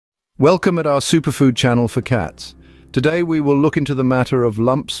Welcome at our Superfood channel for cats. Today we will look into the matter of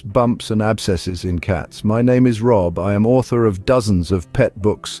lumps, bumps and abscesses in cats. My name is Rob. I am author of dozens of pet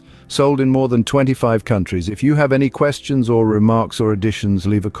books, sold in more than 25 countries. If you have any questions or remarks or additions,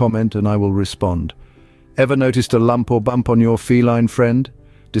 leave a comment and I will respond. Ever noticed a lump or bump on your feline friend?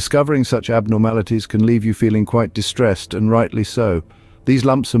 Discovering such abnormalities can leave you feeling quite distressed, and rightly so. These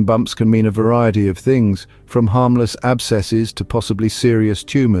lumps and bumps can mean a variety of things, from harmless abscesses to possibly serious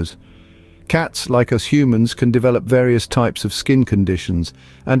tumors. Cats, like us humans, can develop various types of skin conditions,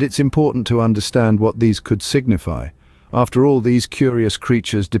 and it's important to understand what these could signify. After all, these curious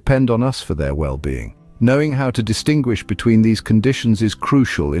creatures depend on us for their well-being. Knowing how to distinguish between these conditions is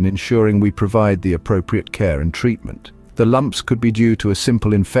crucial in ensuring we provide the appropriate care and treatment. The lumps could be due to a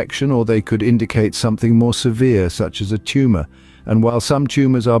simple infection, or they could indicate something more severe, such as a tumor. And while some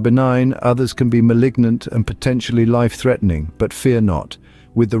tumors are benign, others can be malignant and potentially life-threatening. But fear not.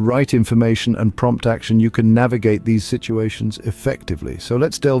 With the right information and prompt action, you can navigate these situations effectively. So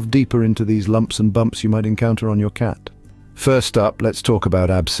let's delve deeper into these lumps and bumps you might encounter on your cat. First up, let's talk about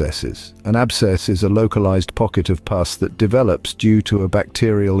abscesses. An abscess is a localized pocket of pus that develops due to a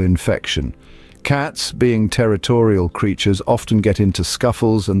bacterial infection. Cats, being territorial creatures, often get into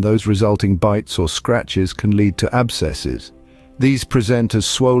scuffles, and those resulting bites or scratches can lead to abscesses. These present as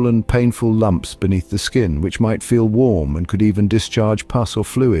swollen, painful lumps beneath the skin, which might feel warm and could even discharge pus or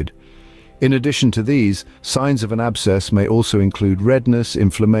fluid. In addition to these, signs of an abscess may also include redness,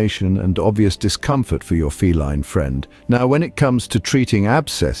 inflammation, and obvious discomfort for your feline friend. Now, when it comes to treating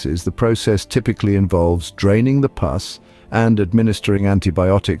abscesses, the process typically involves draining the pus and administering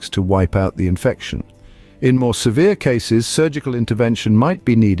antibiotics to wipe out the infection. In more severe cases, surgical intervention might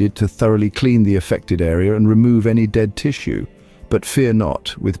be needed to thoroughly clean the affected area and remove any dead tissue. But fear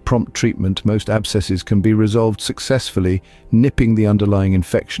not, with prompt treatment, most abscesses can be resolved successfully, nipping the underlying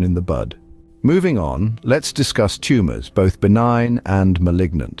infection in the bud. Moving on, let's discuss tumors, both benign and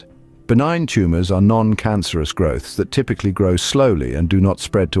malignant. Benign tumors are non-cancerous growths that typically grow slowly and do not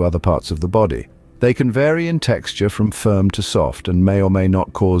spread to other parts of the body. They can vary in texture from firm to soft and may or may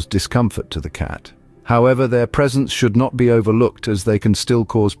not cause discomfort to the cat. However, their presence should not be overlooked, as they can still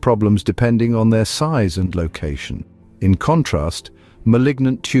cause problems depending on their size and location. In contrast,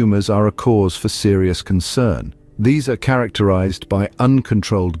 malignant tumors are a cause for serious concern. These are characterized by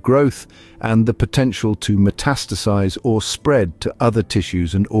uncontrolled growth and the potential to metastasize or spread to other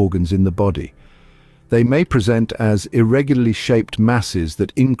tissues and organs in the body. They may present as irregularly shaped masses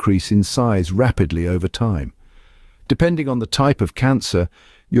that increase in size rapidly over time. Depending on the type of cancer,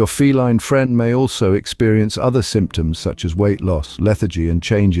 your feline friend may also experience other symptoms such as weight loss, lethargy, and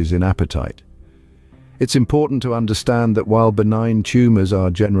changes in appetite. It's important to understand that while benign tumors are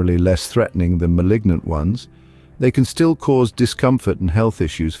generally less threatening than malignant ones, they can still cause discomfort and health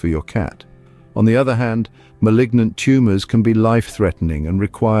issues for your cat. On the other hand, malignant tumors can be life-threatening and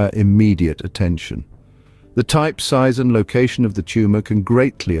require immediate attention. The type, size, and location of the tumor can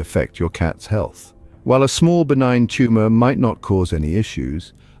greatly affect your cat's health. While a small benign tumor might not cause any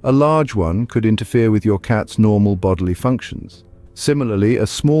issues, a large one could interfere with your cat's normal bodily functions. Similarly, a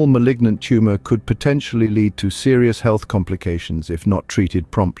small malignant tumor could potentially lead to serious health complications if not treated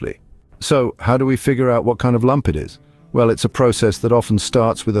promptly. So, how do we figure out what kind of lump it is? Well, it's a process that often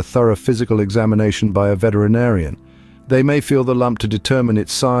starts with a thorough physical examination by a veterinarian. They may feel the lump to determine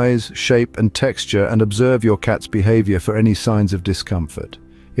its size, shape, and texture and observe your cat's behavior for any signs of discomfort.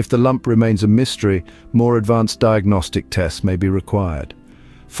 If the lump remains a mystery, more advanced diagnostic tests may be required.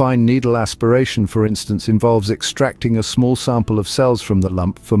 Fine needle aspiration, for instance, involves extracting a small sample of cells from the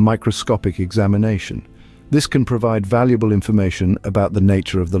lump for microscopic examination. This can provide valuable information about the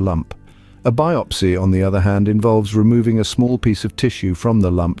nature of the lump. A biopsy, on the other hand, involves removing a small piece of tissue from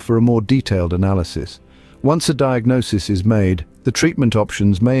the lump for a more detailed analysis. Once a diagnosis is made, the treatment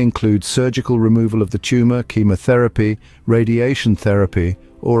options may include surgical removal of the tumor, chemotherapy, radiation therapy,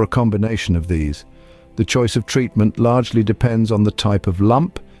 or a combination of these. The choice of treatment largely depends on the type of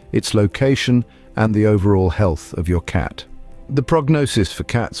lump, its location, and the overall health of your cat. The prognosis for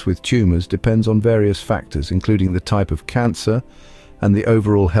cats with tumors depends on various factors, including the type of cancer and the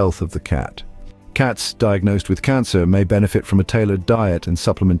overall health of the cat. Cats diagnosed with cancer may benefit from a tailored diet and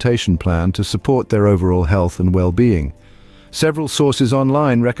supplementation plan to support their overall health and well-being. Several sources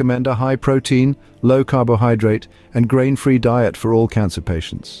online recommend a high-protein, low-carbohydrate, and grain-free diet for all cancer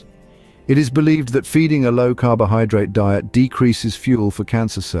patients. It is believed that feeding a low-carbohydrate diet decreases fuel for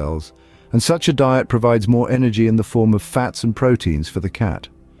cancer cells, and such a diet provides more energy in the form of fats and proteins for the cat.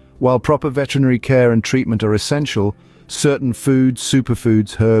 While proper veterinary care and treatment are essential, certain foods,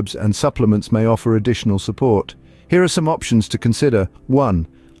 superfoods, herbs, and supplements may offer additional support. Here are some options to consider. 1.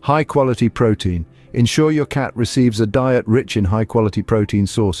 High-quality protein. Ensure your cat receives a diet rich in high-quality protein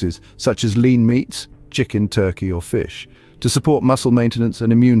sources, such as lean meats, chicken, turkey, or fish, to support muscle maintenance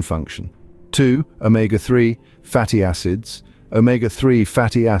and immune function. 2. Omega-3 fatty acids. Omega-3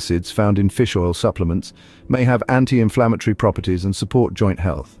 fatty acids found in fish oil supplements may have anti-inflammatory properties and support joint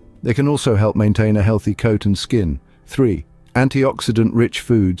health. They can also help maintain a healthy coat and skin. 3. Antioxidant-rich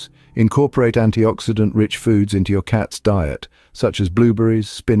foods. Incorporate antioxidant-rich foods into your cat's diet, such as blueberries,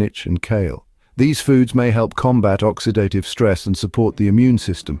 spinach, and kale. These foods may help combat oxidative stress and support the immune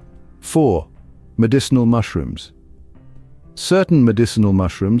system. 4. Medicinal mushrooms. Certain medicinal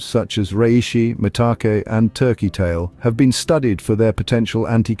mushrooms, such as reishi, maitake, and turkey tail, have been studied for their potential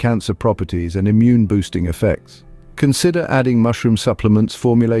anti-cancer properties and immune-boosting effects. Consider adding mushroom supplements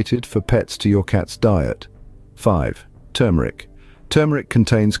formulated for pets to your cat's diet. 5. Turmeric. Turmeric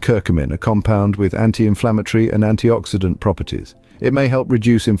contains curcumin, a compound with anti-inflammatory and antioxidant properties. It may help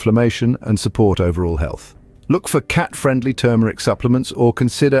reduce inflammation and support overall health. Look for cat-friendly turmeric supplements or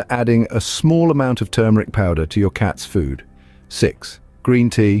consider adding a small amount of turmeric powder to your cat's food. 6. Green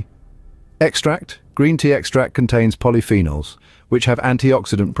tea extract. Green tea extract contains polyphenols, which have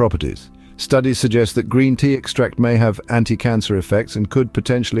antioxidant properties. Studies suggest that green tea extract may have anti-cancer effects and could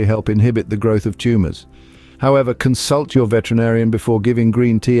potentially help inhibit the growth of tumors. However, consult your veterinarian before giving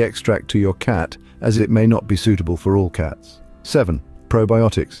green tea extract to your cat, as it may not be suitable for all cats. 7.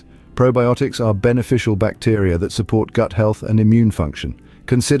 Probiotics. Probiotics are beneficial bacteria that support gut health and immune function.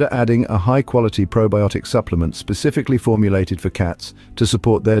 Consider adding a high-quality probiotic supplement specifically formulated for cats to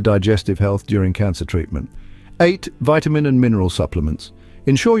support their digestive health during cancer treatment. 8. Vitamin and mineral supplements.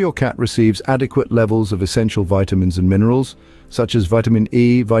 Ensure your cat receives adequate levels of essential vitamins and minerals, such as vitamin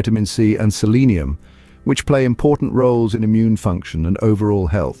E, vitamin C, and selenium, which play important roles in immune function and overall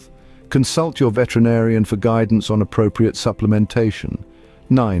health. Consult your veterinarian for guidance on appropriate supplementation.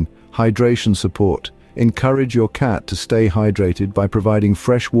 9. Hydration support. Encourage your cat to stay hydrated by providing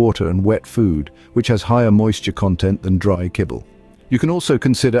fresh water and wet food, which has higher moisture content than dry kibble. You can also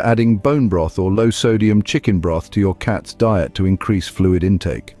consider adding bone broth or low-sodium chicken broth to your cat's diet to increase fluid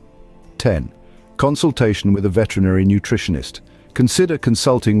intake. 10. Consultation with a veterinary nutritionist. Consider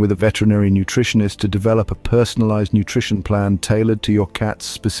consulting with a veterinary nutritionist to develop a personalized nutrition plan tailored to your cat's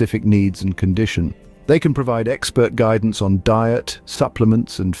specific needs and condition. They can provide expert guidance on diet,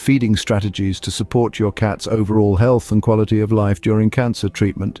 supplements, and feeding strategies to support your cat's overall health and quality of life during cancer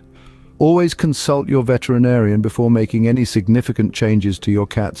treatment. Always consult your veterinarian before making any significant changes to your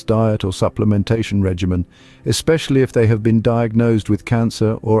cat's diet or supplementation regimen, especially if they have been diagnosed with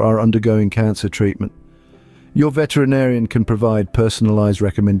cancer or are undergoing cancer treatment. Your veterinarian can provide personalized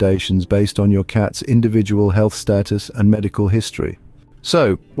recommendations based on your cat's individual health status and medical history.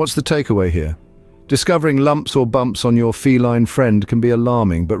 So, what's the takeaway here? Discovering lumps or bumps on your feline friend can be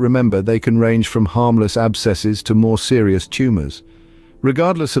alarming, but remember, they can range from harmless abscesses to more serious tumors.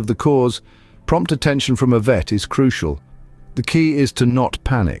 Regardless of the cause, prompt attention from a vet is crucial. The key is to not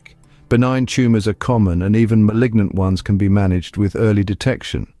panic. Benign tumors are common, and even malignant ones can be managed with early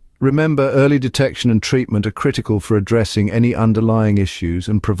detection. Remember, early detection and treatment are critical for addressing any underlying issues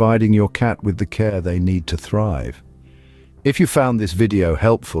and providing your cat with the care they need to thrive. If you found this video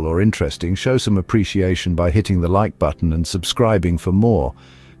helpful or interesting, show some appreciation by hitting the like button and subscribing for more.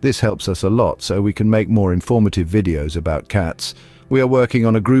 This helps us a lot so we can make more informative videos about cats. We are working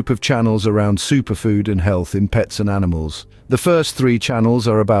on a group of channels around superfood and health in pets and animals. The first 3 channels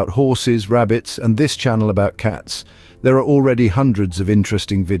are about horses, rabbits, and this channel about cats. There are already hundreds of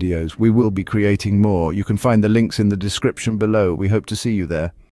interesting videos. We will be creating more. You can find the links in the description below. We hope to see you there.